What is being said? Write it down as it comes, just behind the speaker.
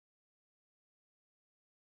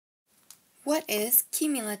What is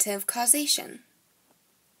cumulative causation?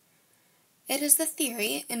 It is the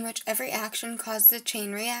theory in which every action causes a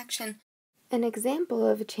chain reaction. An example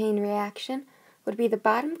of a chain reaction would be the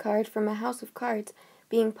bottom card from a house of cards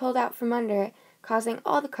being pulled out from under it, causing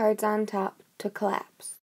all the cards on top to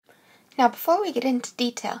collapse. Now, before we get into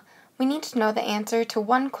detail, we need to know the answer to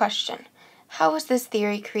one question. How was this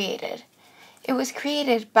theory created? It was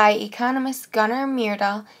created by economist Gunnar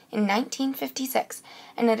Myrdal in 1956,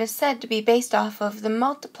 and it is said to be based off of the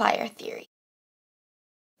multiplier theory.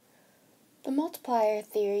 The multiplier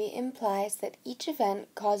theory implies that each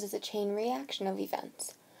event causes a chain reaction of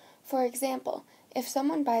events. For example, if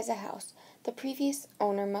someone buys a house, the previous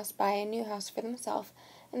owner must buy a new house for themselves,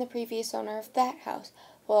 and the previous owner of that house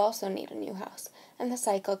will also need a new house, and the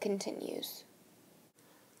cycle continues.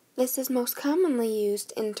 This is most commonly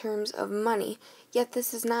used in terms of money, yet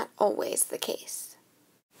this is not always the case.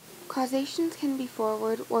 Causations can be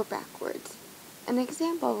forward or backwards. An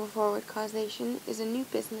example of a forward causation is a new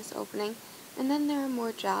business opening, and then there are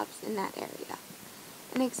more jobs in that area.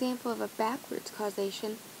 An example of a backwards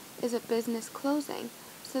causation is a business closing,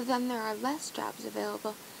 so then there are less jobs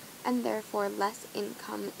available, and therefore less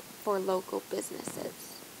income for local businesses.